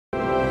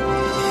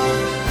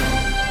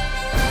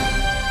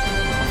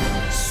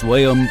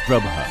Swayam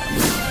Prabha.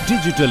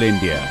 Digital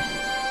India.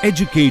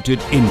 Educated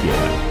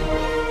India.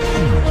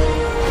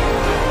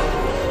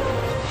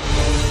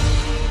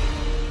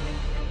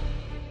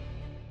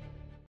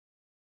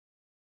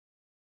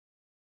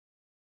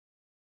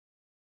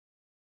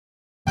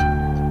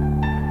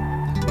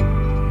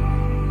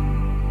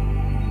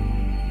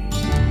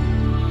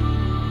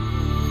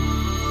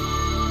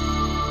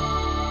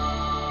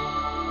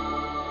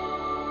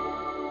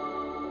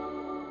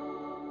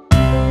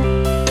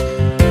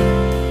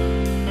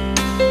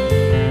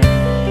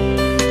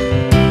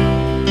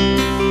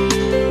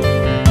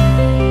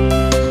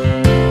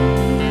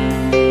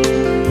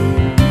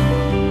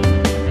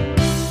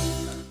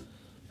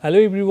 Hello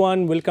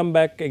everyone, welcome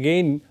back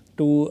again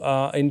to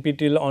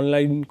NPTEL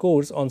online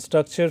course on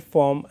structure,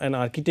 form and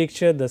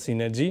architecture, the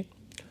synergy.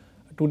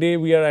 Today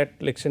we are at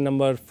lecture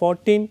number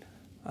 14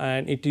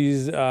 and it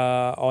is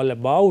all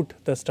about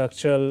the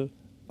structural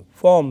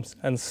forms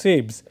and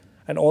shapes,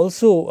 and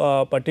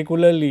also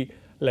particularly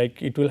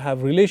like it will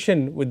have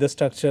relation with the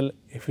structural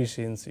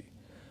efficiency.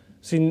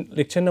 So, in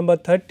lecture number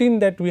 13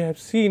 that we have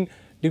seen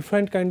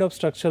different kind of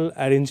structural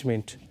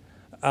arrangement.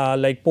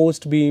 Like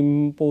post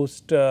beam,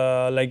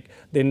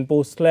 then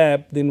post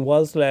slab, then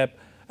wall slab,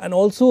 and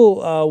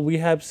also we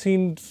have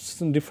seen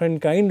some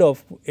different kind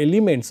of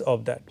elements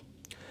of that.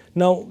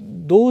 Now,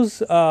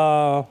 those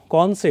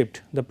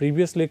concept, the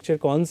previous lecture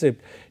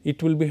concept,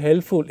 it will be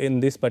helpful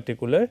in this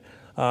particular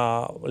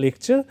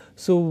lecture.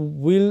 So,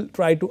 we will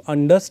try to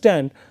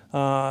understand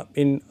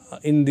in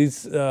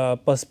this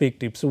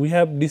perspective. So, we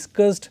have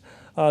discussed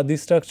the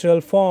structural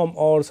form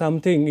or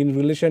something in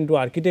relation to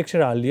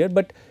architecture earlier,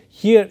 but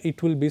here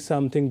it will be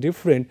something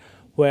different,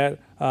 where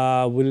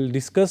we will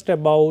discuss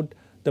about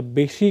the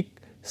basic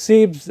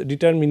shapes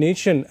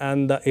determination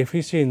and the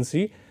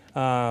efficiency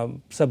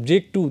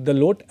subject to the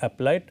load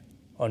applied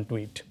onto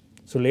it.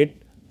 So, let us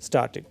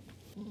start it.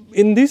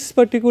 In this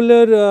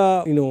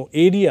particular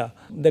area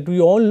that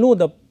we all know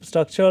the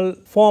structural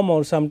form,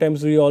 or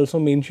sometimes we also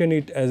mention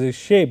it as a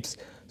shapes.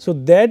 So,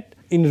 that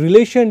in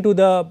relation to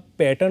the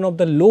pattern of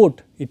the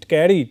load it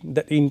carried,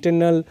 the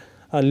internal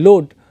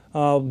load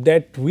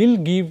that will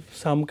give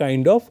some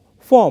kind of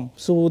form.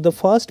 So, the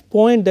first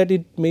point that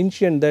it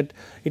mentioned that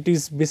it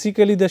is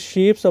basically the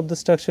shapes of the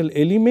structural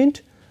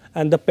element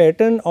and the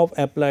pattern of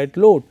applied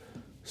load.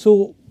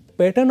 So,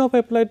 pattern of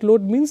applied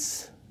load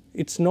means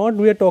it is not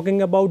we are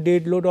talking about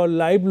dead load or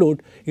live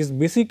load, is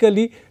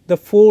basically the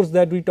force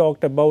that we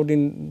talked about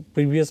in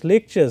previous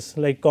lectures,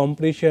 like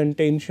compression,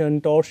 tension,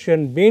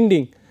 torsion,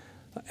 bending,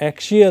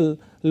 axial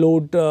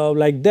load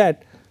like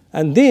that,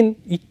 and then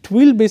it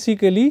will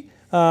basically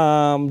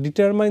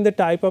determine the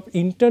type of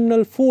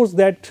internal force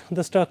that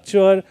the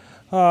structure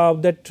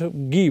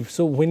that gives.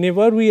 So,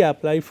 whenever we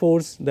apply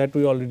force, that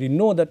we already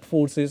know that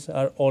forces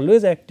are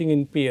always acting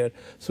in pair.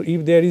 So,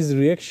 if there is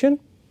reaction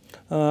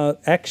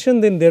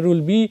action, then there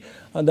will be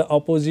the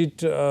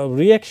opposite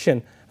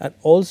reaction, and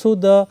also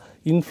the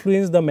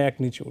influence the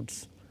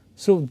magnitudes.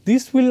 So,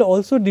 this will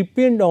also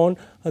depend on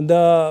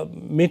the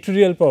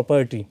material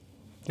property,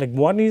 like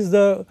one is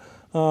the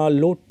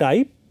load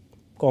type,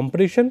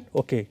 compression,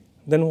 okay.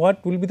 Then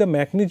what will be the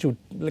magnitude,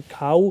 like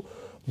how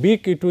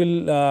big it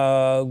will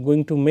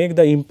going to make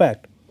the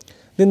impact.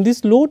 Then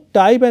this load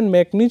type and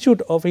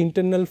magnitude of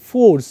internal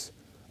force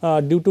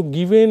due to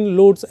given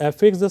loads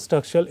affects the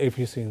structural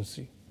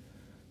efficiency.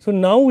 So,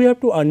 now we have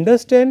to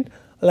understand,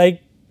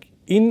 like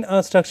in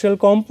a structural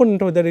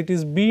component, whether it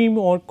is beam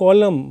or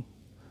column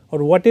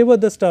or whatever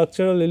the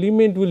structural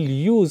element will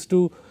use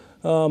to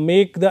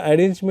make the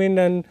arrangement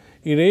and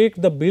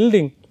erect the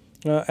building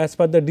as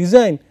per the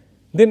design,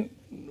 then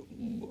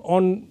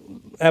on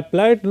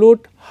applied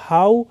load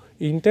how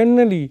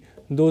internally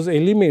those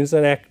elements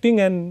are acting,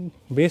 and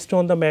based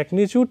on the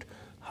magnitude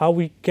how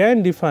we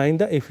can define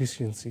the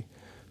efficiency.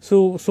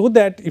 So,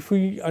 that if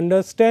we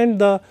understand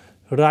the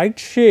right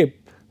shape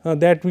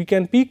that we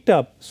can pick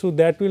up, so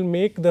that will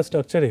make the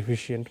structure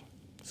efficient.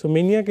 So,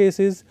 many a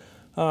cases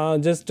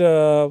just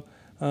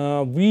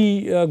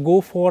we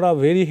go for a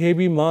very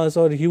heavy mass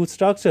or huge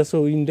structure.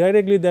 So,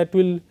 indirectly that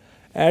will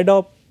add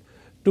up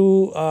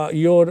to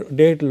your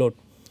dead load.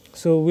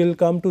 So, we will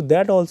come to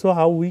that also,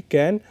 how we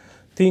can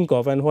think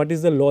of and what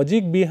is the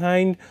logic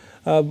behind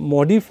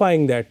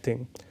modifying that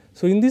thing.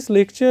 So, in this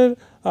lecture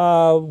we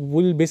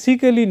will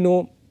basically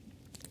know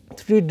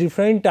 3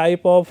 different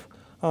type of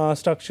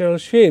structural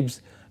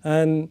shapes,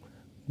 and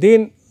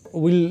then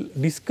we will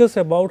discuss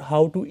about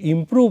how to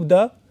improve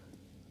the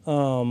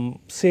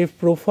shape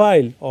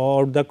profile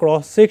or the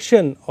cross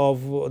section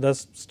of the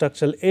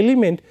structural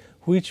element,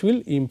 which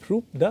will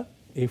improve the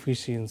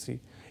efficiency.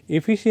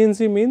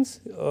 Efficiency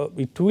means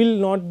it will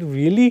not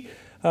really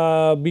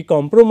be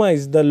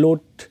compromised the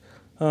load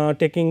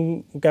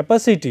taking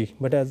capacity,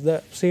 but at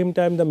the same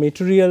time the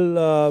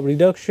material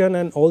reduction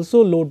and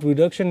also load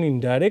reduction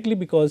indirectly,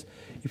 because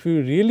if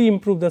you really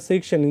improve the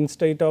section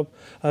instead of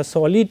a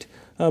solid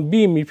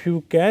beam, if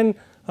you can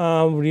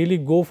really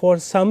go for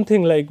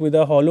something like with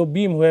a hollow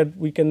beam, where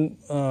we can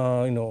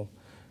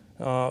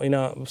in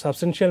a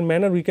substantial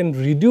manner we can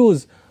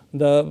reduce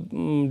the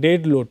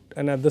dead load,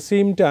 and at the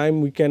same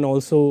time we can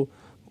also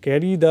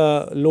carry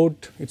the load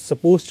it is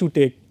supposed to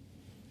take,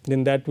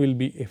 then that will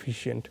be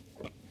efficient.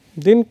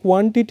 Then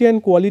quantity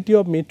and quality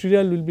of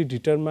material will be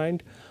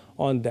determined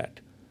on that.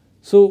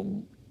 So,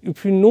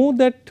 if you know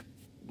that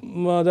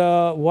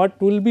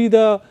what will be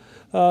the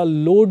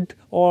load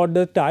or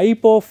the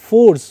type of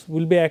force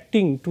will be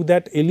acting to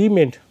that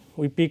element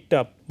we picked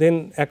up,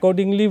 then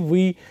accordingly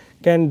we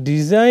can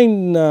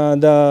design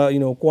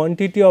the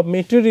quantity of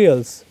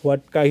materials,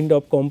 what kind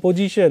of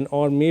composition,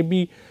 or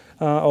maybe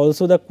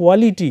also the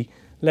quality,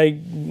 like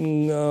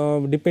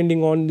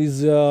depending on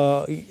this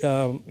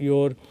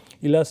your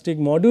elastic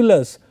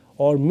modulus,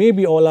 or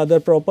maybe all other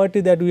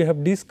property that we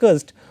have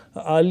discussed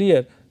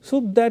earlier. So,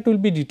 that will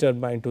be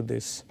determined to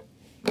this.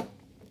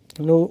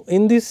 Now,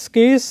 in this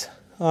case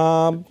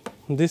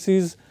this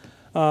is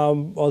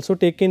also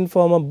taken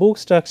from a book,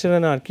 Structure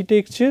and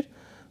Architecture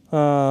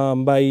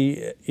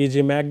by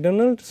A.J.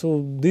 MacDonald.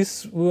 So,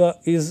 this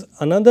is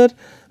another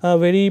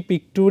very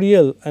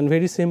pictorial and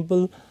very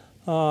simple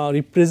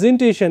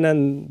representation,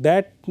 and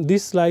that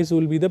these slides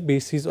will be the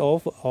basis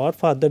of our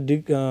further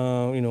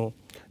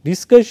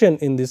discussion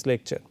in this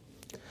lecture.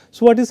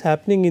 So, what is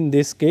happening in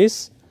this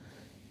case?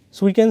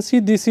 So, we can see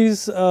this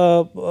is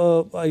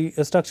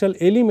a structural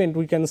element,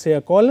 we can say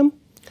a column,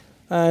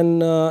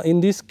 and in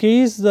this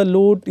case the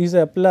load is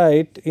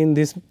applied in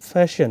this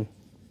fashion.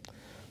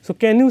 So,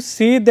 can you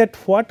say that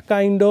what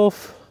kind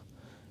of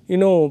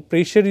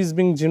pressure is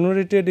being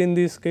generated in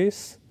this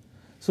case?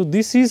 So,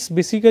 this is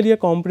basically a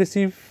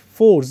compressive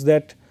force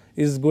that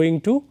is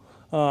going to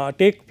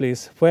take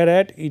place,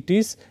 whereas it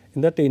is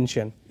in the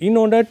tension. In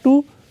order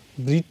to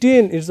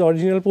retain its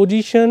original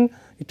position,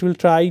 it will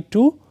try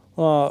to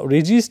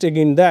resist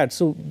against that.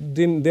 So,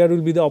 then there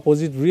will be the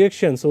opposite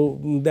reaction. So,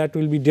 that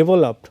will be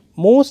developed.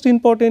 Most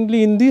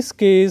importantly, in this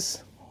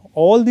case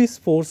all these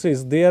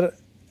forces, they are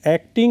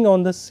acting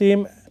on the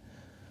same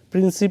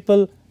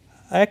principal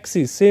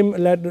axis, same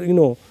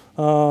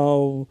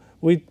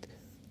with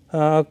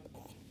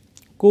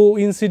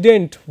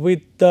coincident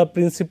with the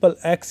principal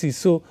axis.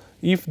 So,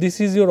 if this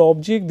is your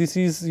object, this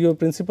is your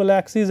principal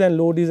axis and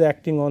load is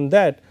acting on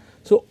that.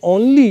 So,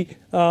 only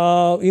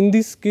in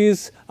this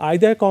case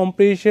either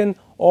compression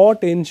or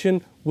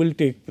tension will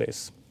take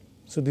place.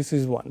 So, this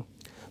is one.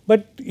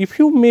 But if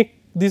you make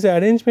this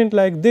arrangement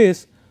like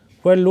this,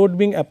 where load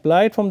being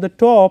applied from the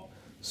top,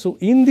 so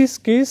in this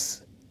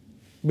case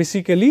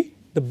basically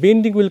the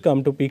bending will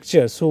come to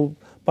picture. So,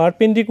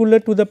 perpendicular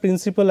to the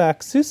principal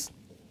axis,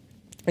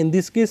 in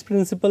this case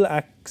principal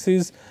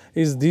axis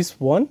is this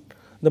one,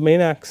 the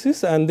main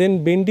axis, and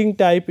then bending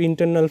type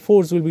internal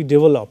force will be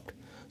developed.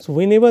 So,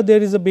 whenever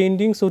there is a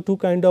bending, so two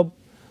kind of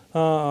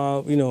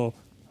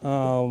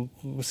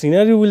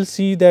scenario will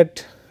see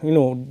that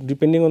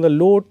depending on the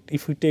load,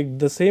 if we take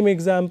the same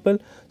example,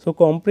 so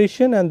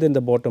compression and then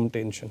the bottom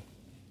tension.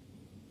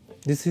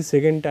 This is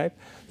second type.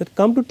 That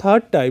come to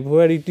third type,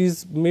 where it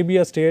is maybe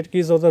a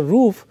staircase or the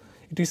roof,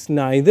 it is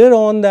neither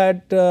on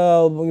that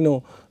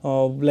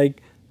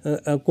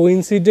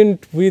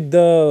coincident with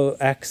the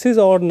axis,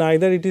 or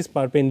neither it is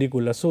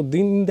perpendicular. So,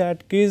 in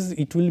that case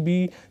it will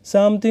be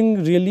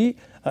something really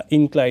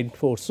inclined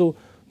force. So,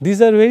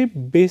 these are very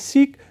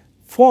basic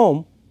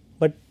form,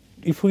 but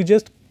if we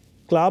just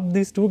club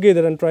these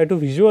together and try to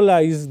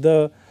visualize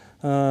the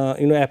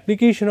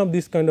application of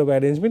this kind of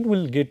arrangement, we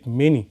will get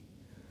many.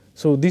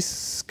 So,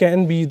 this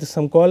can be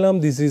some column,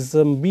 this is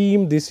some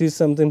beam, this is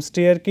something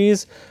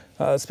staircase,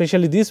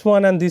 especially this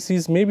one, and this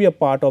is maybe a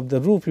part of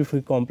the roof if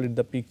we complete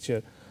the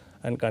picture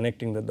and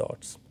connecting the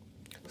dots.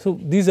 So,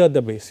 these are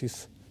the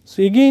basis.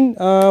 So, again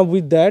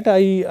with that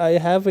I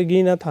have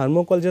again a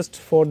thermocol. Just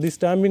for this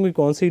timing we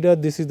consider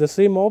this is the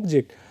same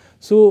object.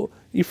 So,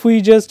 if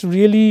we just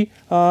really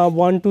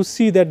want to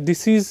see that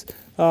this is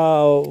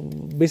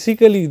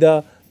basically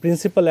the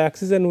principal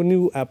axis, and when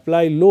you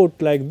apply load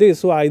like this,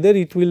 so either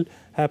it will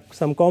have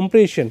some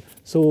compression.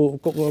 So,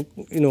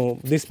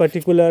 this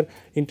particular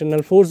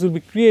internal force will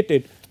be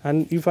created,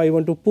 and if I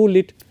want to pull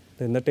it,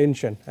 then the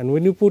tension, and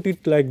when you put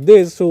it like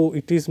this, so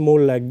it is more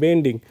like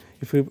bending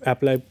if you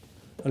apply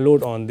a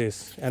load on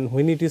this, and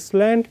when it is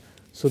slant,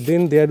 so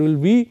then there will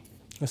be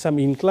some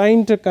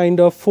inclined kind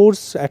of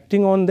force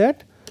acting on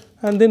that,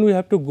 and then we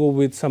have to go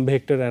with some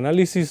vector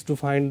analysis to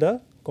find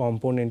the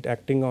component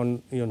acting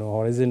on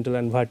horizontal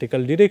and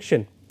vertical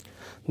direction.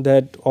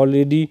 That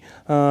already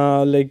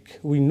like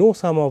we know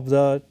some of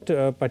the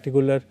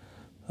particular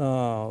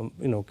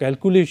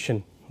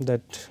calculation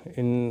that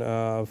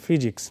in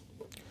physics.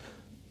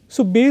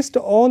 So, based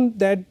on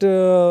that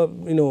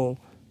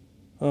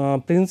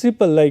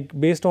principle, like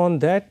based on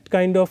that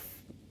kind of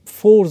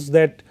force,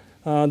 that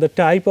the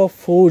type of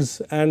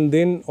force and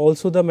then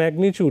also the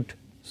magnitude.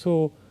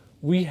 So,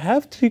 we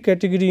have three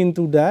category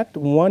into that.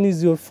 One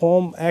is your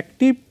form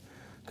active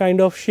kind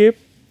of shape,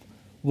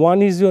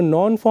 one is your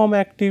non-form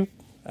active,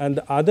 and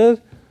the other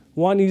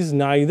one is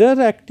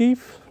neither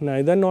active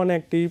neither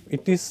non-active,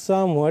 it is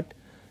somewhat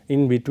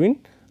in between,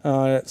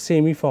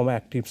 semi-form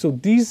active. So,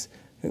 these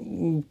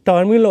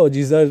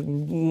terminologies are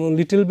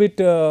little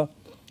bit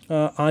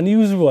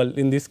unusual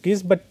in this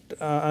case, but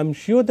I am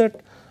sure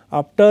that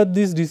after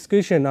this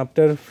discussion,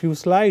 after few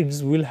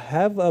slides, we will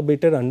have a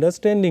better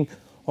understanding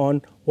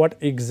on what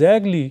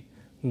exactly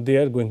they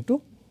are going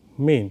to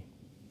mean.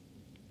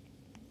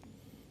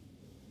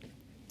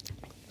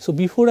 So,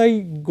 before I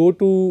go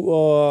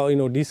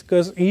to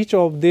discuss each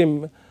of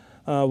them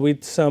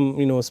with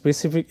some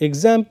specific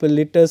example,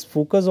 let us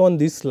focus on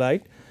this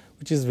slide,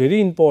 which is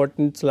very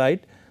important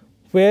slide,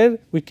 where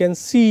we can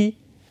see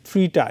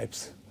three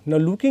types. Now,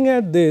 looking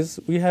at this,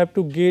 we have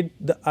to get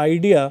the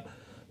idea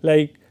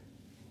like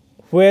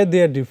where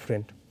they are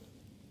different.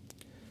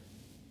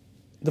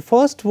 The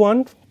first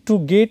one, to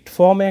get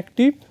form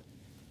active.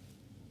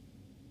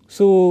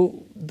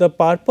 So, the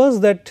purpose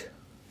that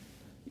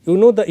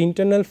the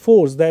internal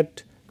force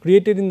that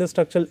created in the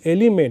structural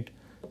element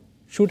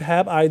should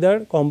have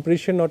either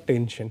compression or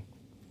tension,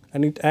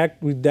 and it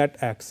act with that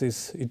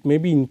axis. It may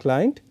be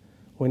inclined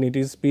when it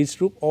is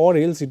pitched roof, or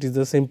else it is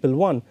the simple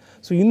one.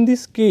 So, in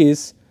this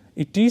case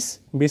it is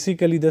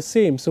basically the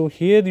same. So,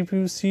 here if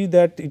you see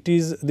that it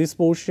is this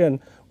portion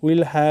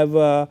will have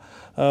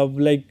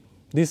like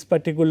this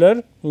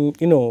particular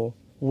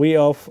way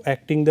of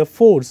acting the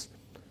force,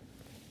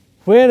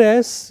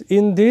 whereas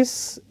in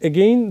this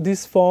again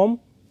this form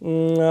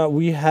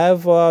we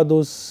have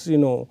those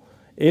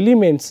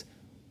elements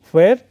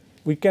where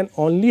we can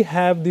only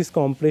have this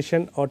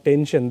compression or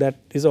tension, that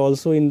is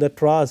also in the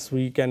truss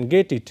we can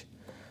get it,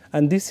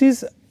 and this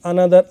is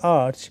another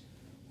arch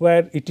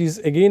where it is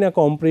again a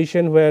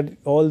compression, where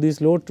all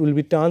this load will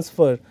be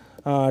transferred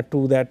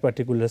to that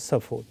particular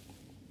support.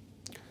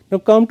 Now,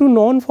 come to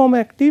non-form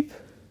active.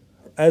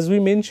 As we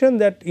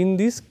mentioned that in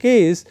this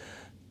case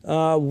we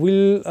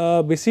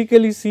will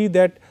basically see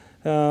that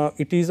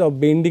it is of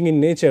bending in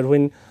nature,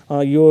 when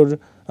your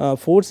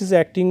force is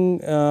acting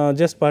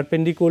just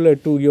perpendicular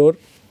to your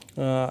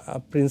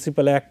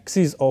principal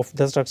axis of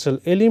the structural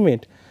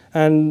element,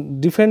 and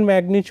different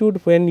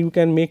magnitude when you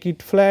can make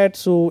it flat.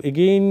 So,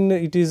 again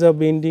it is a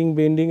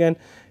bending, and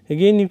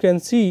again you can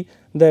see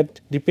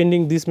that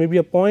depending, this may be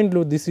a point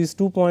load, this is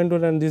 2 point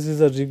load, and this is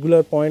a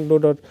regular point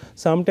load, or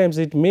sometimes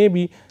it may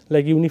be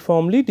like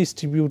uniformly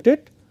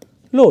distributed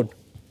load.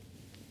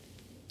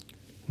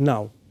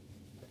 Now,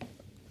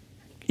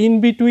 in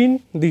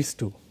between these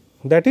two,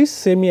 that is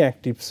semi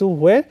active. So,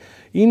 where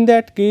in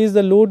that case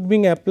the load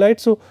being applied,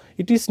 so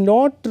it is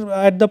not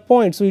at the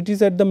point, so it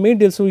is at the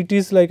middle, so it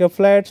is like a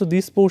flat. So,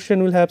 this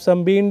portion will have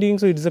some bending,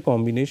 so it is a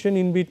combination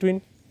in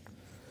between.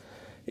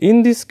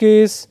 In this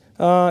case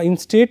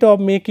instead of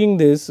making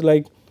this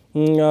like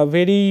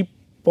very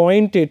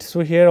pointed, so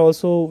here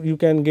also you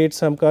can get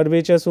some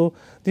curvature. So,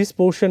 this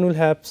portion will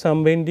have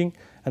some bending,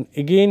 and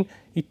again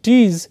it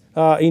is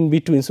in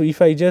between. So,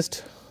 if I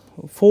just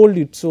fold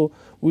it, so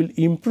we will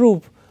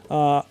improve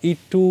it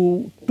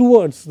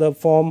towards the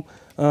form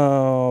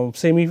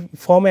semi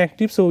form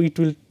active. So, it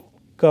will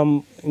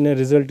come in a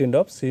resultant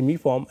of semi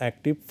form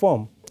active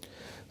form.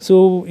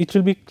 So, it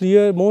will be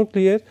clear, more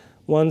clear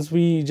once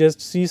we just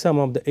see some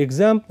of the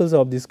examples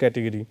of this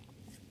category.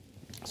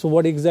 So,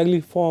 what exactly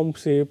form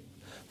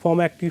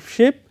active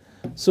shape?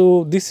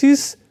 So, this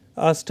is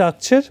a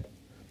structure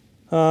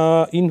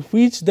in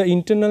which the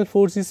internal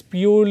force is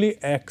purely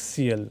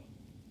axial.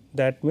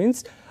 That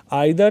means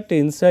either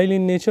tensile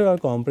in nature or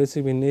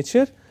compressive in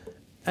nature,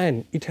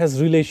 and it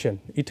has relation.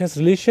 It has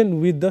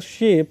relation with the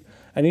shape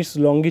and its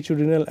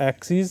longitudinal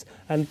axis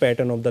and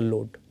pattern of the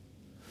load.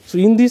 So,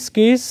 in this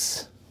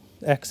case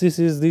axis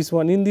is this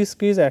one, in this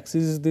case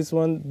axis is this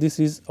one, this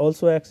is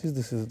also axis,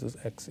 this is this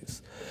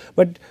axis.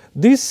 But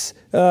this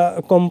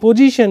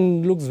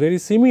composition looks very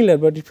similar,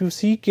 but if you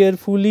see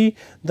carefully,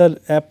 the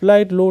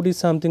applied load is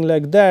something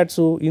like that.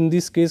 So, in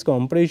this case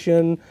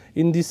compression,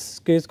 in this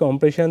case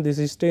compression, this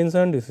is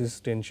tension, this is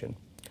tension.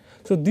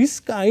 So, this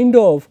kind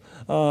of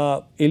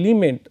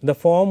element, the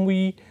form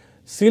we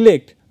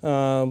select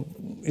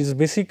is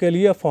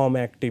basically a form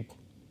active.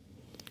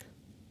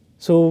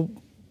 So,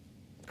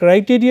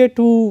 criteria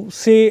to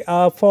say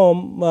a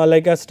form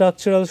like a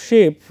structural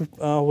shape,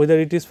 whether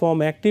it is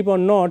form active or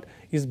not,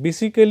 is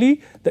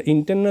basically the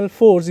internal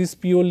force is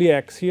purely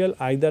axial,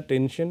 either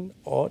tension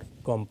or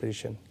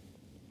compression.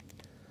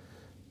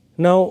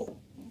 Now,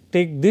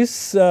 take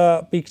this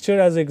picture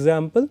as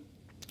example.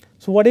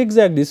 So, what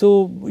exactly?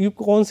 So, you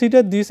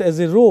consider this as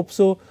a rope.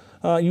 So,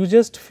 you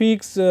just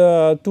fix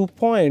 2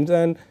 points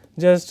and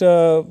just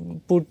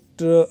put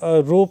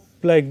a rope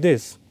like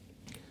this.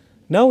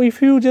 Now,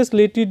 if you just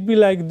let it be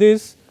like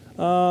this,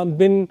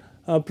 then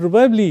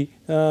probably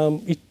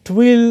it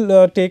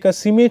will take a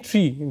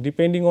symmetry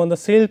depending on the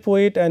self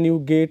weight, and you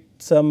get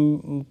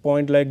some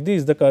point like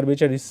this, the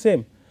curvature is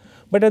same.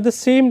 But at the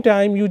same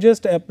time you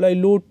just apply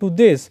load to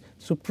this.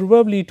 So,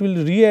 probably it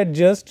will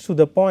readjust to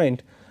the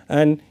point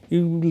and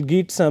you will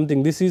get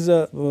something. This is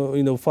a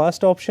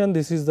first option,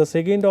 this is the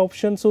second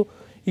option. So,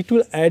 it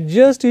will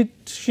adjust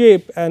its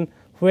shape, and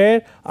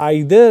where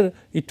either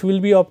it will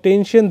be of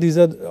tension, these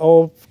are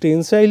of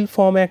tensile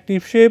form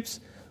active shapes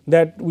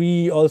that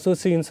we also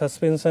see in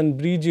suspension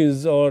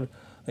bridges or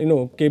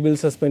cable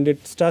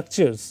suspended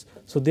structures.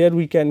 So, there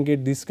we can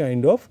get this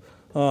kind of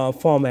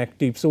form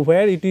active. So,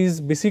 where it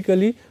is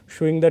basically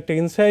showing the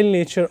tensile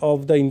nature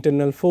of the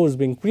internal force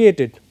being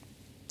created.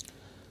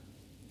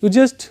 You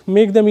just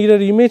make the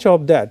mirror image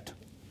of that.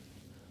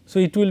 So,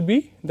 it will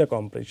be the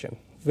compression,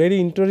 very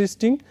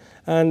interesting.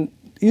 And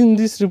in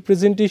this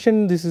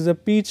representation, this is a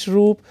pitch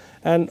roof,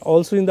 and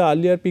also in the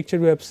earlier picture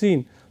we have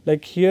seen,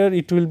 like here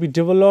it will be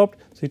developed.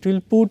 So, it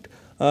will put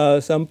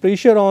some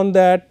pressure on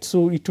that.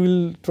 So, it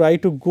will try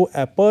to go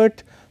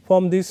apart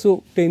from this.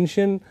 So,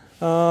 tension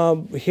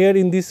here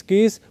in this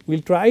case we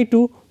will try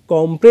to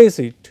compress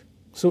it.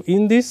 So,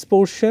 in this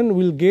portion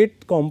we will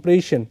get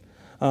compression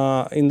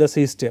in the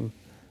system.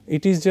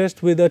 It is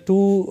just with a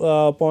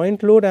 2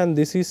 point load, and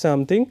this is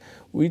something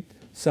with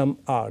some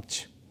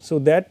arch. So,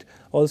 that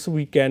also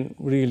we can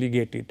really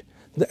get it.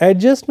 The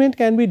adjustment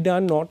can be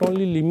done not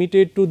only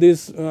limited to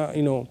this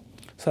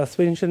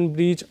suspension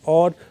bridge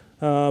or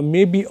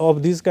maybe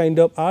of this kind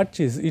of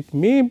arches. It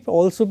may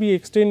also be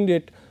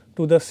extended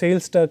to the cell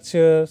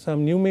structure,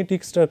 some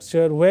pneumatic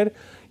structure where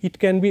it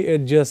can be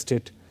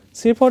adjusted.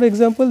 Say for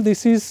example,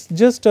 this is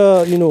just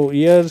a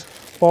air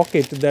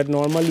pocket that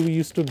normally we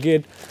used to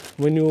get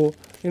when you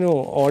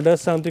order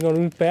something or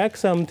we pack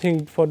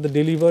something for the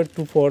deliver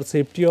to for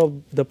safety of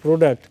the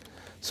product.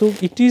 So,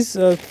 it is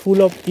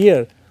full of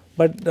air,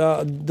 but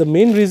the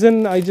main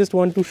reason I just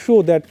want to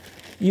show that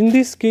in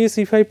this case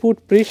if I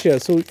put pressure,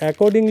 so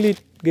accordingly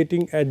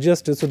getting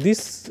adjusted. So,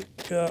 this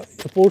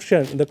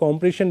portion the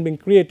compression being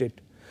created.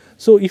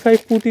 So, if I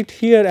put it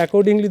here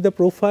accordingly the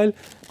profile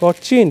got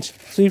changed.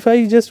 So, if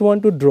I just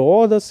want to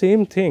draw the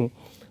same thing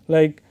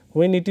like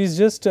when it is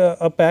just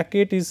a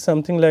packet is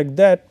something like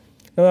that.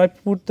 Now, I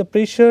put the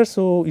pressure.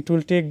 So, it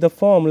will take the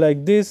form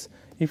like this.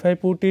 If I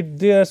put it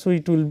there, so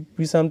it will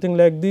be something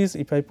like this.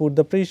 If I put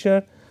the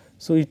pressure,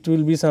 so it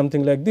will be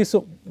something like this.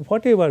 So,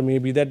 whatever may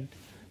be that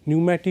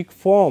pneumatic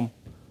form,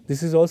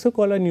 this is also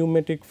called a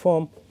pneumatic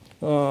form,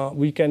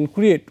 we can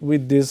create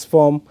with this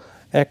form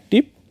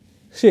active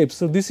shapes.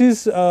 So, this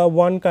is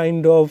one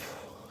kind of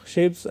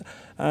shapes,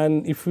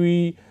 and if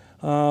we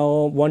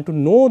want to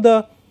know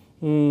the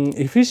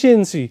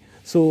efficiency.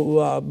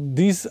 So,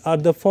 these are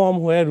the form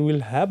where we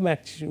will have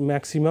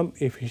maximum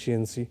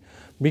efficiency,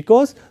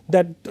 because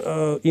that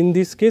in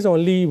this case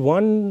only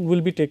one will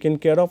be taken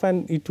care of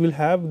and it will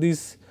have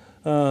this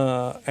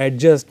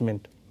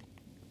adjustment.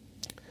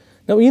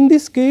 Now, in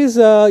this case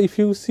if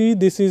you see,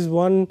 this is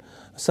one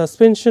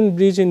suspension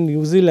bridge in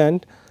New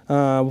Zealand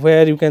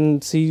where you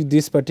can see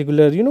this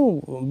particular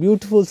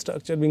beautiful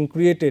structure being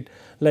created,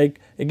 like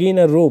again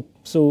a rope.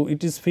 So,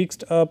 it is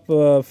fixed up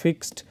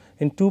fixed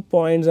in 2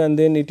 points, and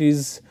then it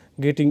is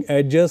getting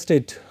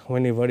adjusted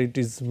whenever it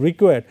is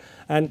required.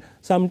 And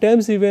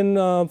sometimes even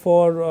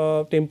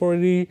for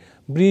temporary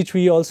bridge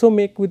we also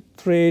make with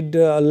thread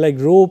like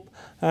rope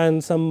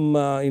and some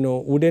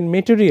wooden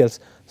materials.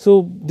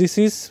 So, this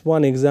is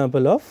one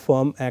example of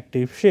form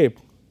active shape.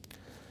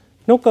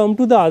 Now, come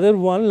to the other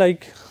one,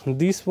 like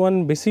this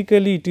one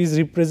basically it is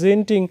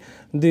representing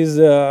this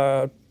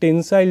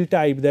tensile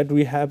type that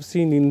we have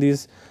seen in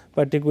this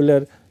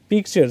particular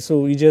picture.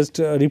 So, we just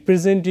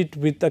represent it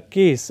with a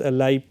case, a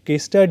live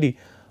case study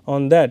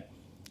on that.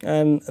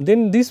 And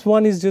then this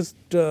one is just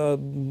the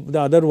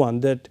other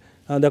one, that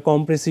the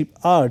compressive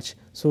arch.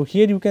 So,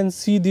 here you can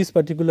see this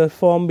particular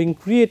form being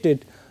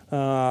created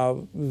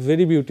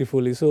very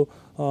beautifully. So,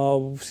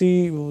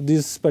 see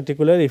this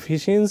particular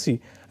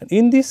efficiency, and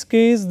in this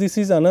case this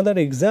is another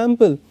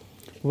example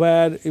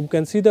where you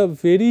can see the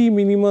very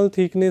minimal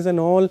thickness and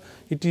all,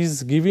 it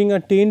is giving a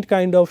tent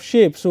kind of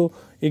shape. So,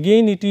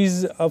 again it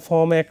is a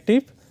form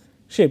active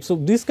shape. So,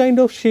 this kind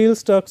of shell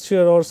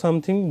structure or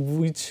something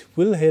which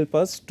will help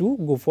us to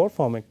go for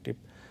form active,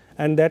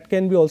 and that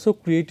can be also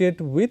created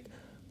with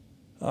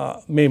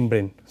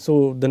membrane.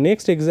 So, the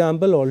next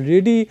example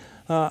already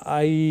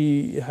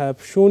I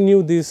have shown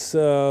you this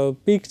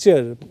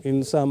picture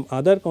in some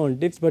other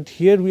context, but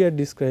here we are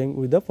describing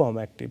with the form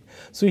active.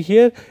 So,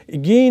 here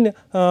again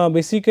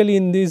basically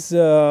in this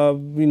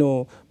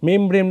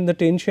membrane the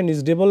tension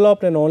is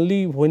developed, and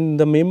only when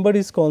the member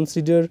is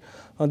considered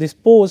this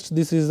post,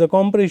 this is the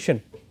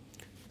compression.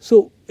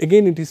 So,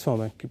 again it is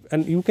form active,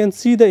 and you can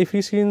see the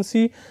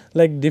efficiency,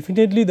 like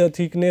definitely the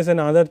thickness and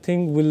other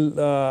thing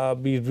will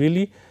be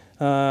really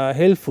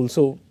helpful.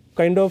 So,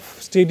 kind of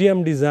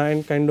stadium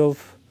design, kind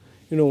of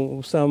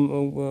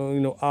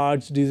some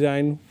arch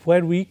design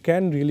where we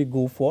can really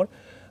go for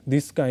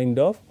this kind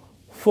of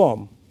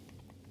form.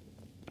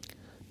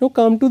 Now,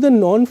 come to the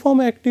non-form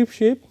active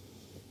shape.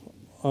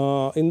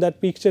 In that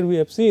picture we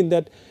have seen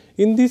that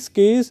in this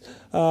case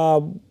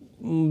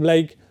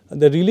like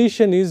the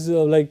relation is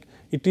like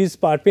it is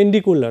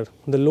perpendicular,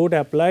 the load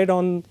applied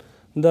on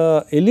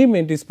the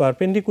element is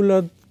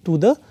perpendicular to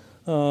the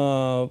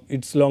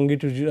its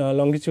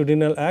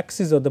longitudinal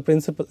axis or the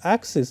principal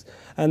axis,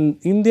 and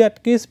in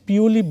that case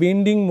purely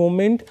bending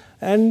moment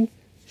and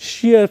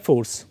shear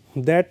force,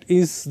 that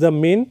is the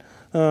main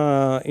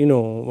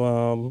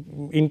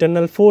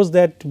internal force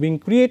that being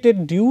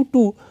created due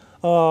to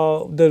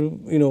the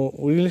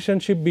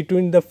relationship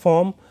between the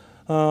form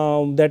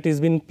that is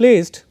being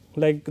placed,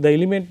 like the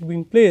element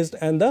being placed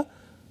and the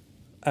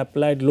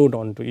applied load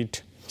onto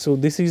it. So,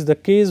 this is the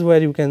case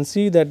where you can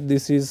see that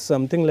this is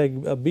something like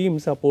a beam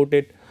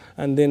supported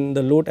and then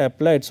the load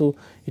applied. So,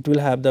 it will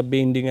have the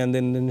bending and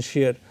then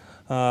shear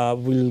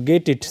will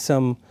get it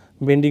some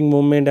bending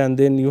moment, and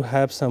then you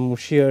have some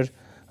shear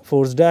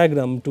force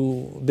diagram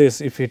to this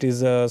if it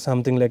is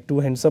something like two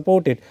hand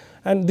supported.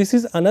 And this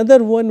is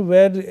another one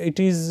where it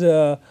is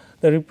the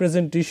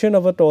representation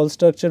of a tall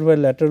structure where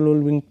lateral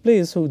load being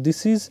placed. So,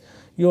 this is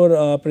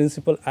your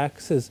principal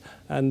axis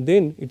and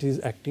then it is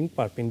acting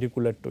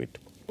perpendicular to it.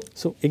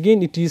 So,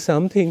 again it is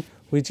something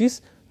which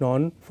is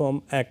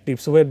non-form active.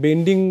 So, where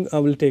bending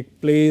will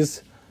take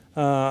place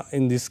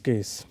in this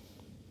case.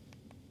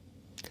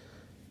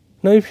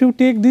 Now, if you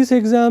take this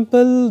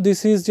example,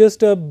 this is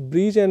just a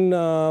bridge and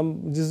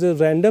this is a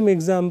random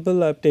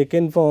example I have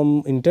taken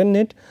from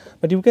internet,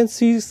 but you can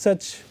see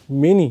such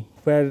many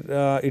where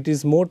it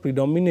is more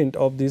predominant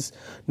of this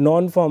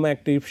non-form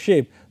active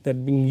shape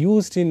that being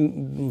used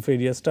in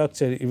various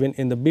structure, even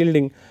in the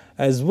building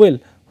as well,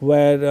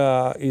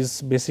 where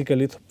is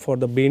basically for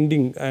the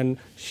bending and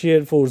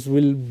shear force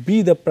will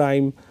be the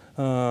prime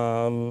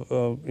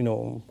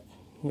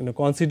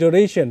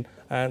consideration,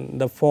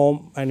 and the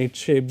form and its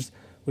shapes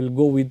will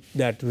go with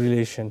that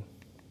relation.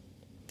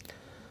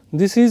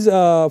 This is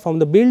from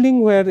the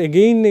building where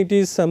again it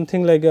is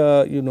something like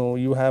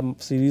you have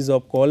series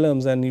of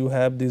columns and you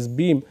have this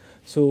beam.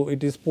 So,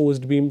 it is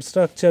post beam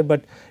structure,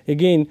 but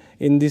again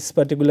in this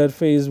particular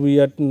phase we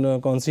are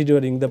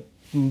considering the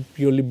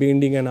purely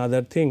bending and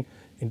other thing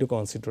into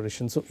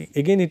consideration. So,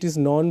 again it is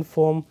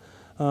non-form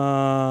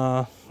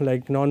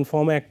like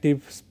non-form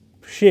active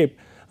shape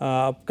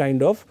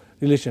kind of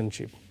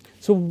relationship.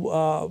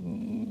 So,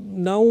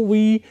 now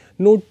we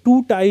know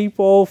two type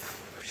of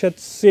such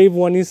shape,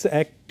 one is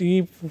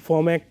active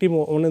form active,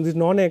 one is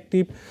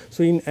non-active.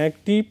 So, in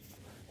active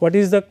what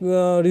is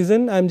the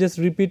reason I am just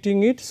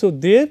repeating it. So,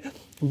 there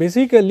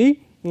basically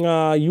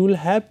you will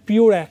have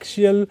pure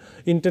axial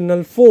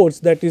internal force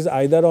that is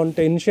either on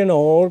tension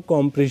or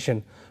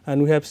compression,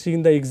 and we have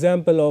seen the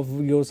example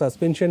of your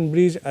suspension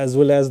bridge as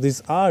well as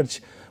this arch.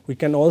 We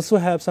can also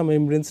have some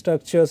membrane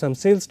structure, some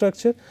cell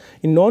structure.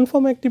 In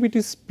non-form active it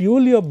is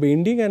purely of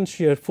bending and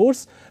shear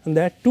force, and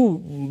that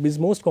too is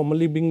most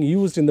commonly being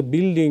used in the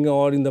building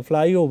or in the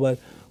flyover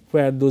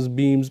where those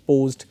beams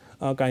post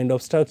kind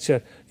of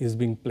structure is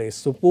being placed.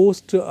 So,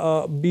 post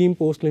beam,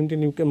 post lintel,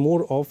 you can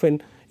more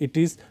often it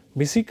is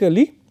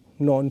basically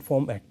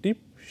non-form active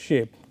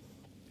shape.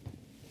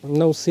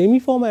 Now,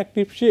 semi-form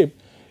active shape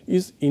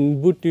is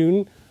in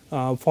between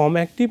form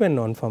active and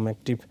non-form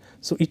active.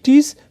 So, it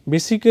is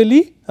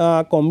basically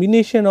a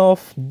combination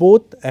of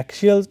both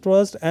axial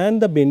thrust and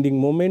the bending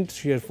moment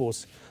shear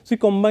force. So, we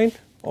combine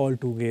all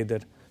together.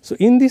 So,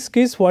 in this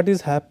case what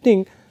is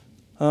happening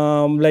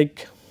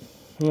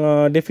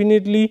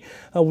definitely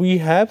we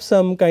have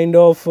some kind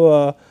of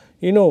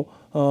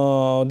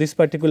this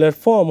particular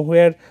form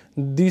where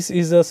this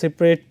is a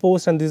separate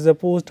post and this is a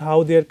post,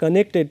 how they are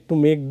connected to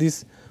make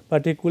this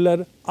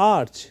particular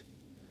arch.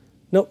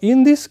 Now,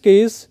 in this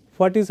case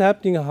what is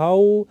happening,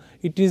 how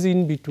it is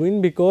in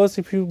between, because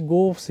if you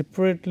go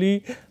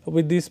separately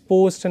with this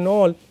post and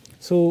all,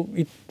 so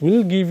it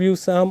will give you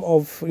some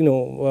of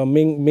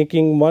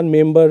making one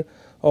member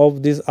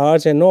of this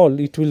arch and all,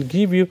 it will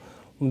give you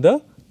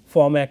the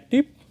form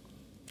active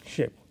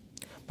shape.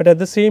 But at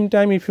the same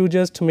time if you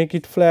just make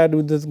it flat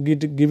with this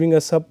giving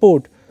a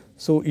support,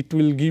 so it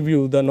will give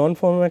you the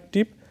non-form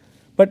active.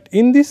 But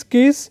in this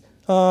case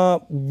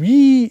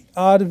we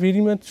are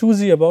very much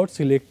choosy about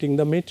selecting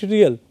the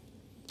material,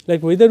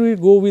 like whether we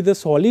go with a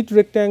solid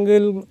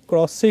rectangle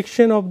cross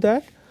section of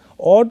that,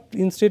 or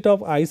instead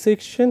of I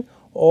section,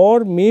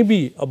 or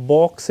maybe a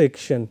box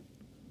section.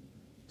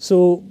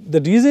 So, the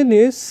reason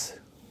is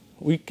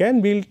we can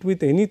build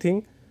with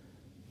anything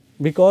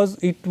because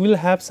it will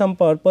have some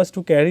purpose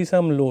to carry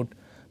some load,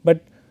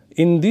 but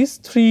in these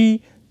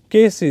three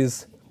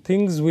cases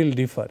things will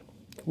differ,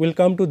 we will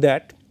come to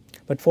that,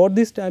 but for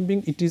this time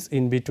being it is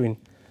in between.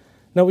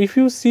 Now, if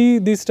you see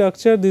this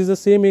structure, this is the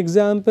same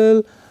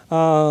example,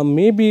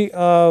 maybe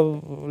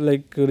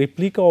like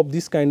replica of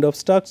this kind of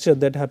structure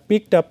that have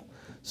picked up.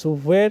 So,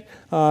 where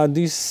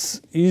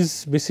this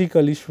is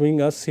basically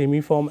showing a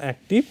semi-form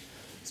active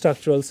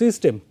structural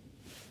system.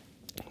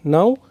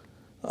 Now,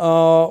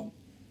 how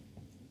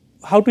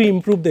to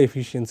improve the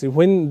efficiency?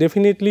 When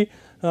definitely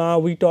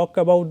we talk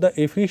about the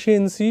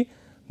efficiency,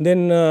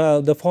 then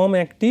the form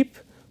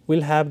active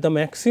will have the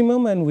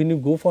maximum, and when you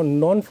go for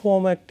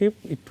non-form active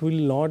it will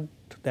not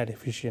that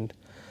efficient.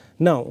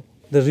 Now,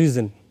 the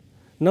reason.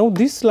 Now,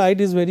 this slide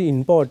is very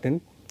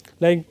important,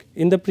 like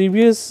in the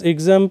previous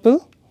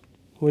example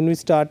when we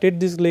started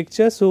this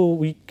lecture. So,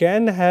 we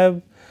can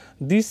have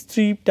these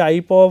three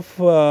type of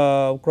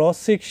cross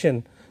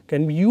section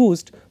can be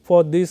used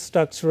for this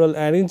structural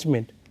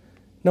arrangement.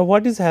 Now,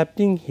 what is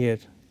happening here?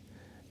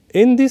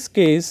 In this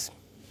case,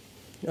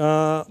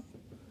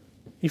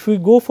 if we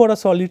go for a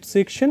solid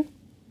section,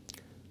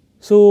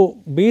 so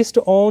based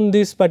on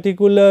this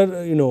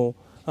particular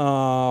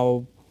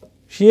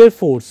shear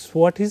force,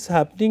 what is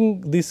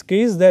happening this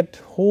case, that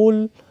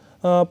whole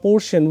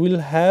portion will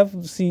have,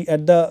 see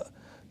at the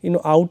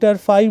outer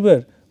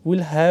fiber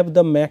will have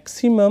the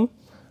maximum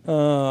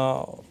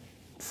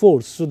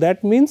force. So,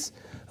 that means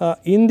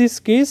in this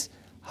case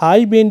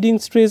high bending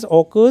stress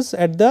occurs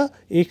at the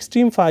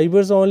extreme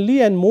fibers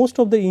only, and most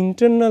of the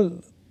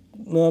internal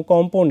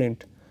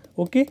component.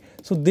 Okay.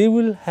 So, they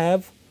will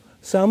have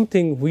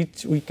something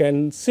which we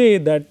can say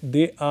that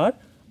they are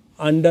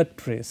under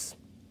stress.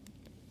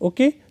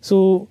 Okay.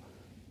 So,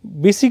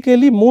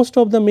 basically most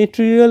of the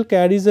material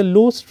carries a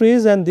low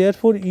stress and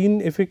therefore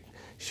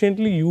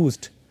inefficiently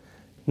used.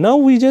 Now,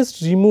 we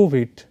just remove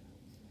it.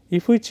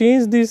 If we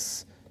change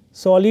this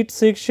solid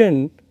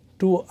section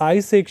to I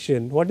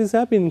section, what is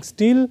happening?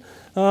 Still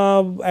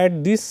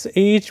at this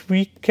age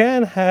we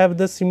can have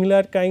the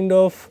similar kind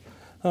of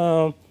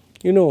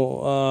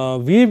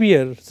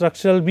behavior,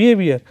 structural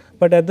behavior,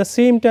 but at the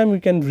same time we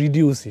can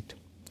reduce it.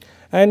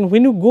 And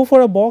when you go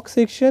for a box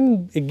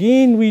section,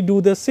 again we do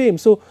the same.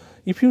 So,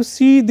 if you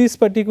see this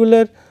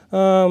particular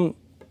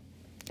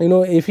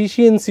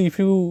efficiency, if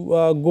you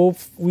go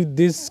with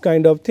this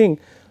kind of thing,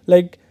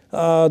 like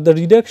the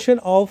reduction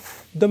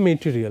of the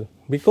material,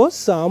 because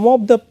some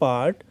of the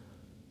part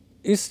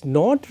is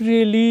not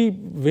really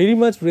very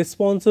much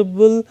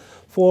responsible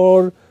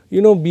for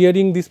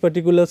bearing this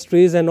particular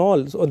stress and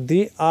all. So,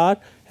 they are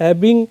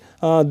having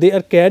they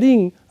are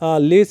carrying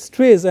less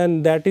stress,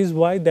 and that is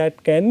why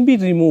that can be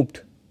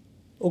removed,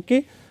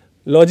 okay,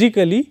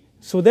 logically,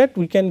 so that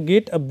we can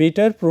get a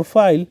better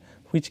profile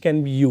which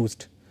can be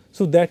used.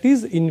 So, that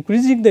is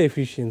increasing the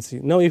efficiency.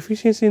 Now,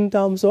 efficiency in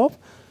terms of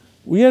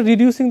we are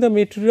reducing the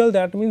material,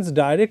 that means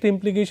direct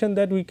implication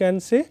that we can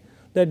say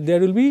that there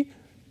will be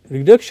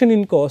reduction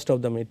in cost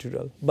of the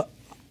material, but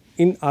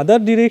in other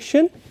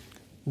direction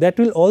that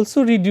will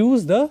also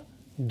reduce the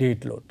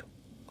dead load.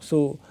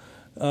 So,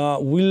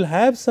 we will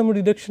have some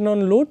reduction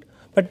on load,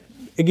 but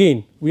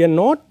again we are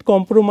not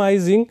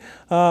compromising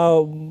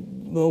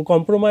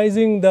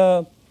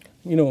the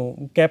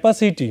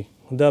capacity,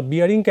 the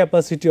bearing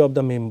capacity of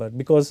the member,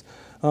 because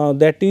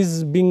that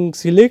is being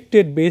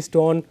selected based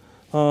on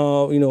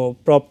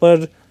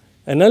proper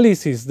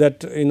analysis,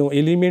 that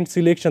element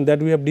selection that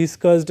we have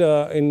discussed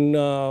in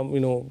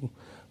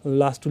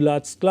last to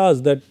last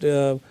class,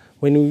 that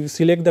when we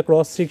select the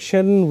cross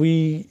section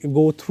we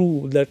go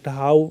through that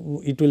how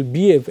it will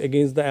behave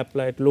against the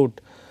applied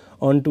load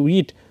onto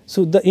it.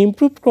 So, the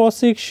improved cross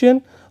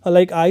section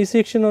like I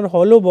section or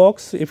hollow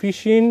box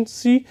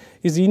efficiency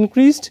is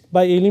increased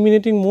by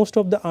eliminating most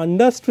of the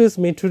under stress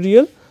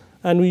material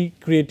and we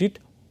create it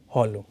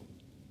hollow.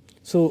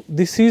 So,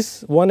 this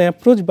is one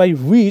approach by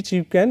which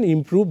you can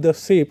improve the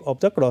shape of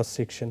the cross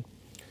section.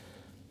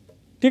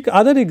 Take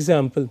other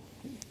example.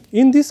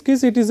 In this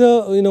case it is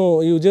a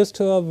you just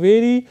a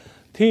very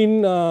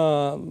thin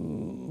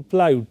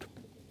plywood.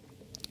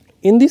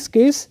 In this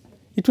case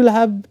it will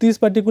have this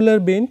particular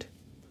bend.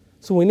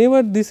 So,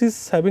 whenever this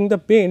is having the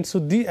bend, so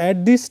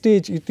at this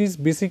stage it is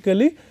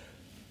basically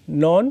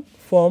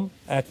non-form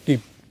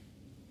active,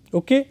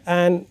 okay.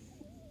 And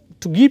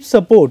to give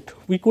support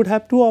we could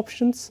have two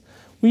options.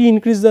 We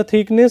increase the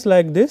thickness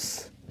like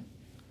this,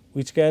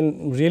 which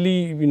can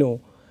really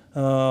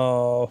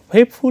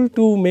helpful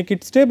to make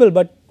it stable,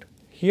 but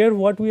here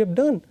what we have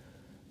done,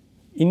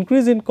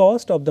 increase in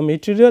cost of the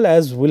material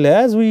as well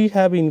as we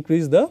have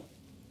increased the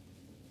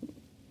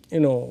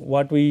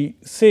what we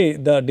say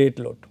the dead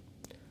load.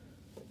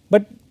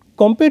 But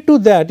compared to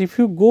that, if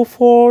you go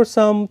for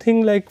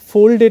something like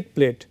folded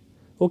plate,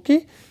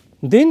 okay,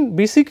 then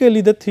basically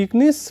the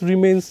thickness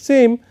remains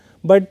same,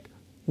 but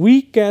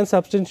we can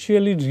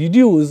substantially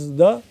reduce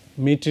the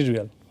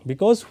material,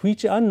 because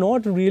which are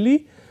not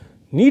really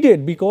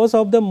needed because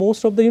of the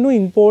most of the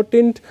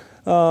important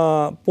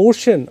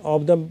portion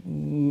of the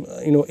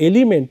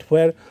element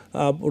where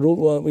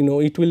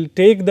it will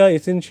take the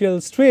essential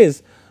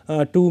stress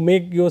to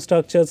make your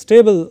structure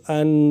stable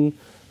and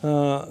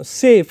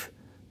safe.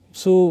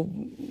 So,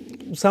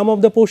 some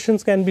of the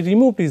portions can be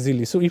removed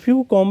easily. So, if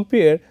you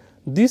compare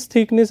this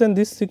thickness and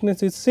this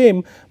thickness is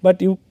same,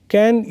 but you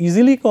can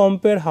easily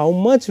compare how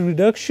much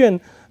reduction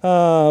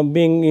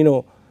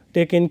being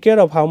taken care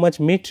of, how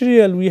much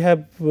material we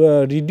have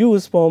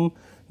reduced from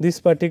this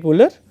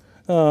particular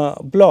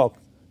block.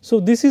 So,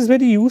 this is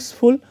very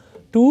useful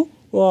to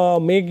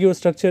make your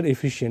structure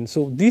efficient.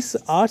 So, these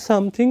are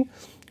something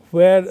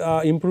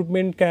where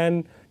improvement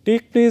can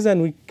take place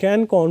and we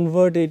can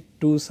convert it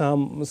to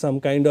some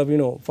kind of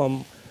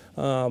from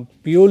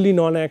purely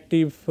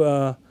non-active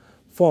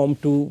form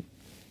to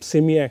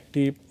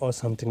semi-active or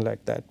something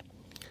like that.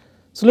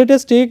 So, let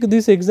us take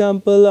this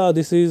example.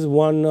 This is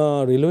one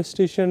railway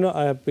station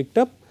I have picked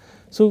up.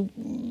 So,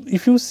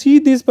 if you see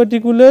this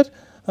particular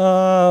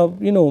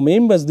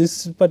members,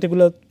 this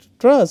particular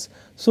truss,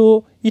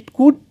 so it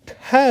could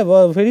have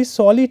a very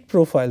solid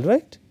profile,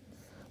 right,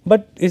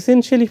 but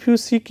essentially if you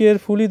see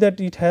carefully that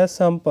it has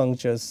some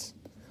punctures.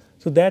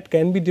 So, that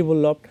can be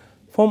developed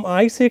from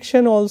I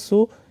section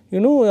also,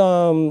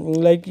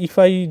 like if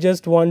I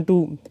just want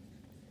to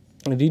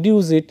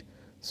reduce it.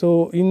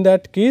 So, in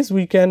that case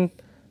we can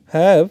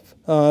have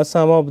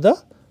some of the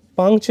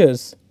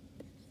punctures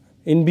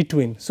in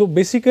between. So,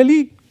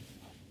 basically,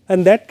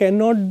 and that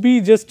cannot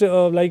be just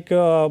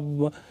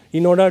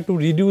in order to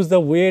reduce the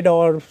weight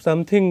or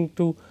something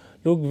to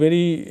look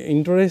very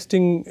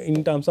interesting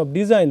in terms of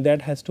design,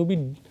 that has to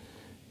be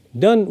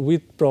done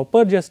with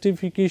proper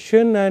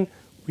justification, and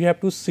we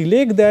have to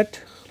select that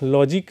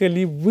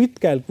logically with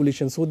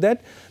calculation. So,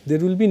 that there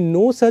will be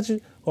no such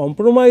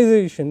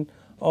compromisation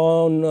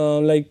on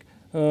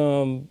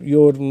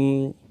your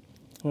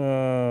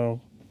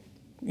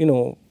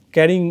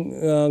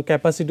carrying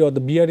capacity or the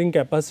bearing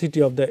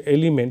capacity of the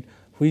element,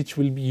 which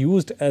will be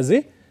used as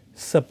a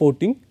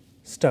supporting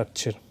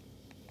structure.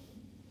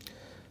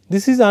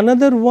 This is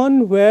another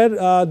one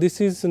where this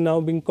is now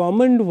being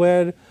common,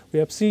 where we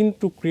have seen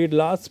to create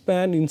large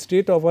span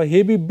instead of a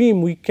heavy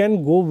beam, we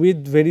can go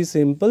with very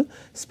simple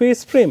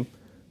space frame.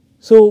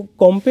 So,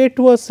 compared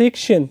to a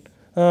section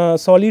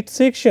solid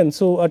section,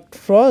 so a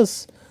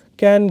truss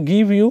can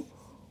give you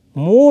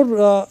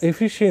more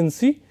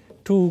efficiency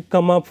to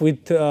come up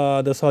with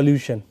the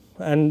solution,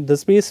 and the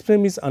space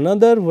frame is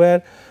another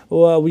where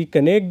we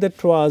connect the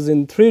truss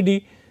in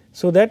 3D,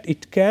 so that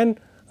it can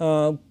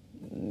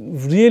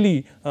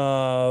really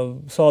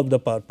solve the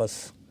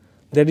purpose.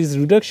 There is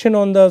reduction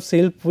on the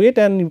self weight,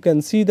 and you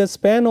can see the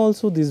span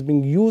also. This is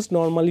being used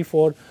normally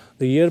for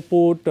the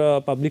airport,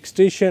 public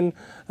station,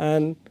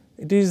 and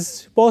it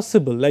is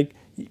possible, like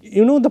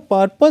the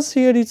purpose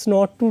here is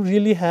not to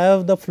really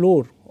have the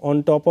floor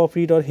on top of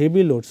it or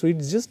heavy load. So, it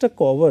is just a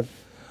cover,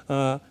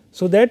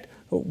 so that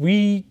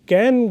we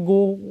can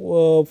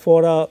go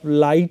for a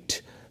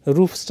light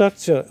roof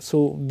structure.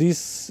 So,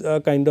 this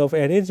kind of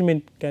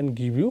arrangement can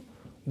give you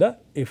the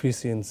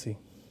efficiency.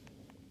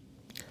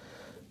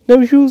 Now,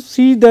 if you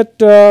see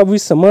that we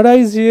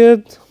summarize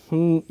here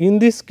in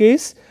this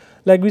case,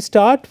 like we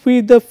start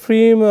with the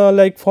frame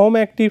like form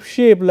active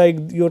shape,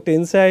 like your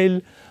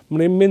tensile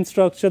membrane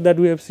structure that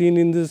we have seen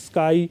in the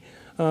sky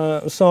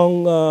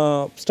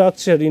song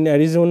structure in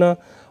Arizona,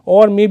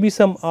 or maybe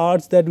some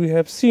arts that we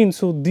have seen.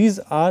 So, these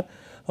are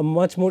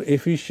much more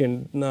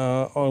efficient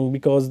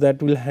because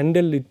that will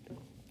handle it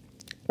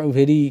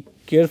very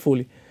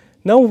carefully.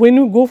 Now, when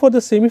you go for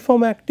the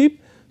semi-form active,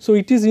 so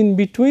it is in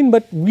between,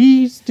 but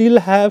we still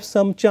have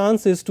some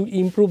chances to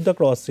improve the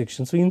cross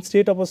section. So,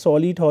 instead of a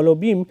solid hollow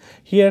beam,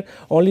 here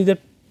only the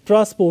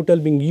truss portal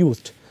being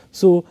used.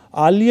 So,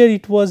 earlier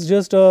it was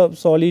just a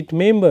solid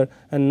member,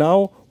 and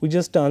now we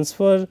just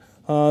transfer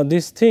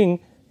this thing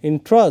in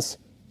truss.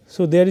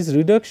 So, there is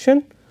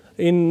reduction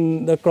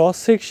in the cross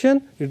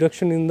section,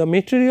 reduction in the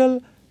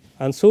material,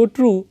 and so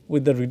true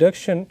with the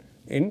reduction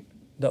in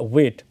the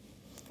weight.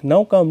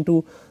 Now, come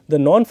to the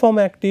non-form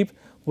active,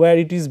 where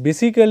it is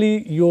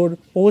basically your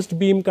post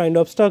beam kind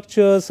of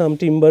structure, some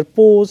timber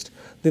post,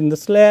 then the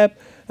slab,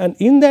 and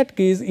in that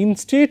case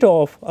instead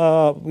of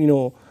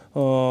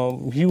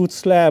huge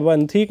slab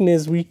and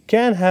thickness, we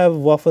can have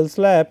waffle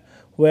slab,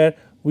 where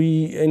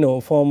we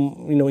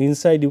from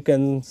inside you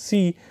can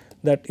see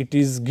that it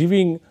is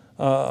giving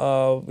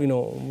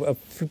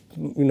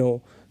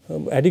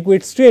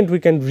adequate strength. We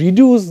can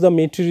reduce the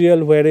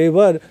material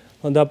wherever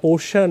the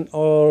portion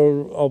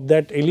or of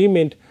that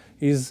element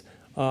is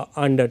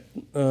under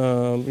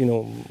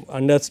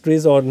under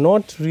stress or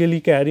not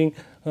really carrying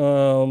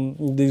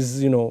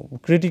this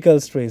critical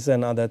stress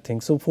and other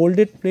things. So,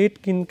 folded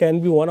plate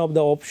can be one of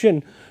the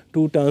option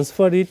to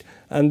transfer it,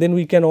 and then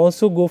we can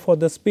also go for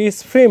the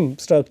space frame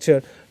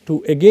structure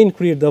to again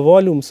create the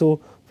volume. So,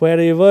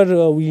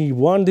 wherever we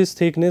want this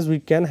thickness we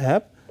can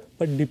have,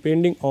 but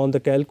depending on the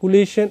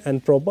calculation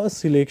and proper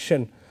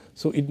selection.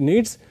 So, it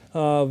needs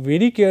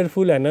very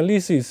careful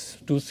analysis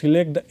to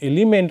select the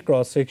element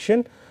cross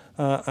section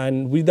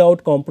and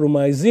without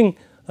compromising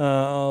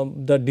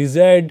the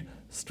desired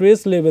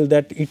stress level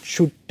that it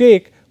should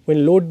take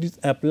when load is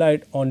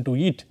applied onto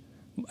it,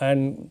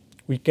 and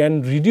we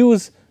can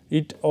reduce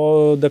it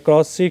or the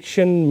cross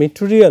section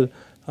material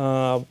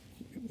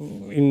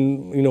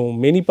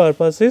in many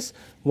purposes.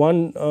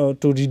 One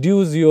to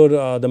reduce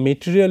your the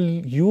material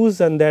use,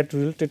 and that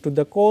related to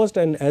the cost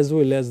and as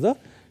well as the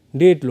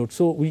dead load.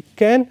 So, we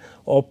can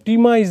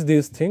optimize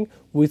this thing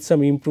with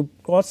some improved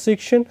cross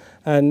section,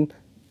 and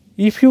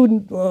if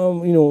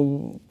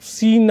you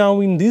see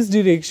now in this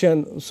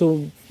direction.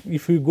 So,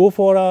 if you go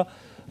for a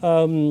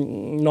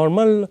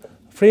normal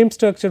frame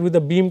structure with a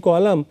beam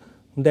column,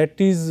 that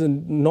is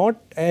not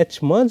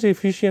as much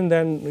efficient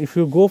than if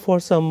you go for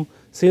some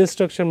cell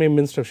structure,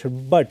 membrane structure,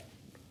 but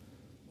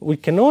we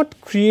cannot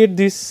create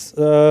this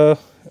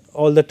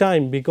all the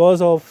time because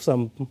of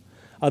some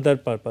other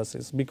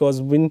purposes,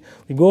 because when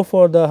we go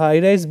for the high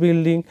rise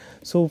building,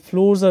 so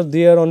floors are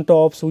there on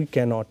top, so we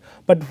cannot.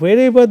 But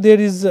wherever there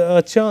is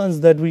a chance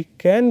that we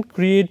can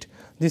create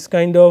this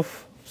kind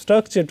of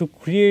structure to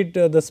create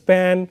the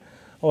span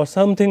or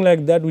something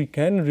like that, we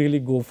can really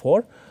go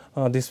for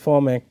this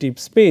form active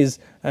space,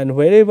 and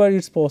wherever it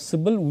is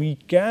possible we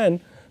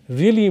can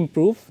really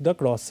improve the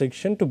cross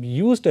section to be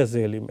used as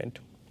the element.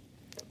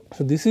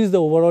 So, this is the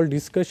overall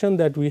discussion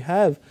that we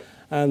have,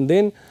 and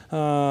then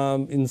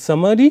in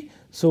summary,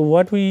 so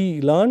what we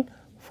learn: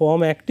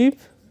 form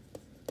active,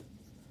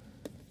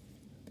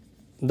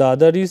 the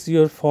other is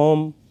your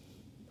form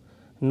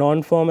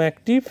non-form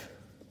active,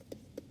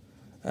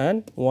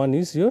 and one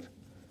is your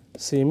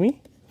semi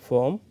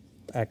form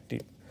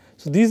active.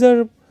 So, these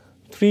are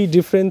three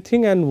different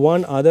thing, and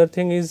one other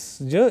thing is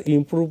the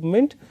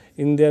improvement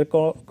in their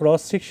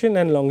cross section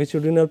and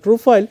longitudinal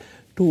profile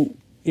to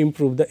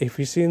improve the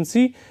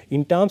efficiency.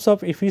 In terms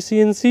of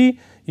efficiency,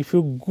 if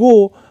you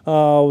go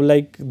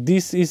like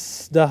this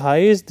is the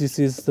highest, this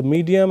is the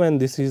medium, and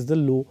this is the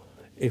low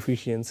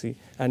efficiency,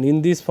 and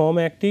in this form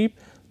active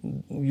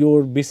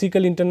your basic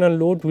internal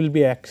load will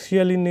be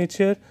axial in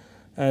nature,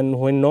 and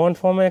when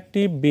non-form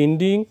active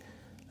bending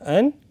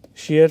and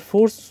shear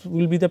force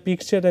will be the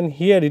picture, and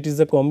here it is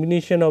a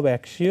combination of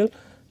axial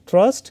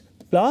thrust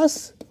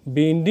plus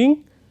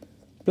bending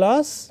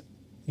plus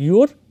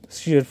your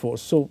shear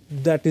force. So,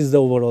 that is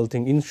the overall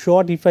thing. In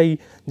short, if I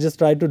just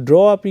try to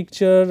draw a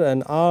picture,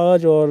 an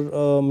arch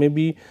or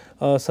maybe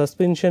a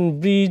suspension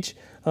bridge,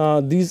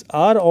 these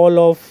are all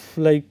of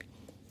like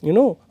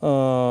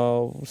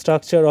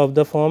structure of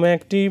the form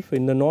active.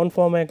 In the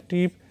non-form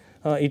active,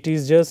 it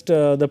is just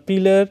the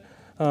pillar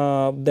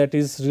that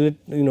is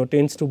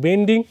tends to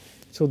bending.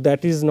 So,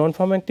 that is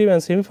non-form active,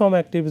 and semi-form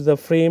active is the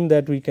frame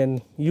that we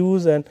can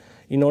use, and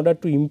in order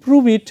to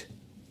improve it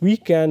we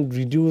can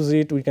reduce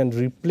it, we can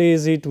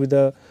replace it with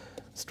the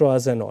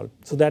straws and all.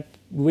 So, that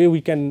way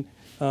we can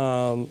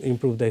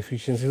improve the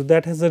efficiency. So,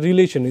 that has a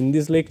relation. In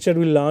this lecture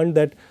we learned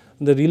that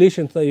the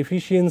relation, the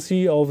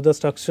efficiency of the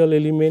structural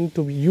element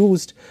to be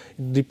used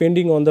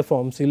depending on the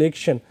form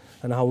selection,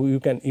 and how you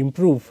can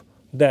improve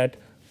that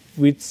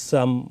with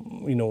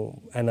some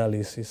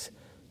analysis.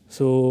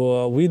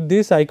 So, with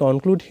this I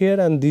conclude here,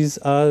 and these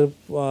are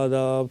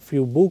the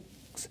few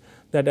books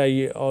that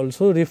I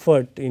also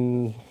referred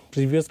in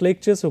previous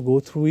lectures. So, go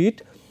through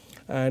it,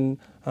 and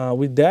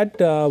with that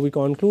we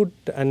conclude.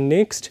 And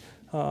next,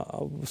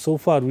 so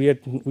far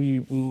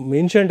we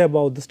mentioned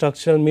about the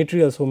structural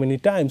material so many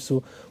times.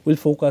 So, we will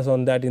focus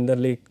on that in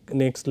the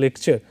next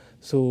lecture.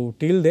 So,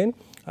 till then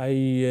I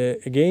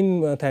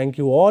again thank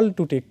you all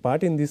to take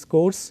part in this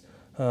course.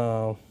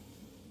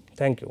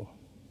 Thank you.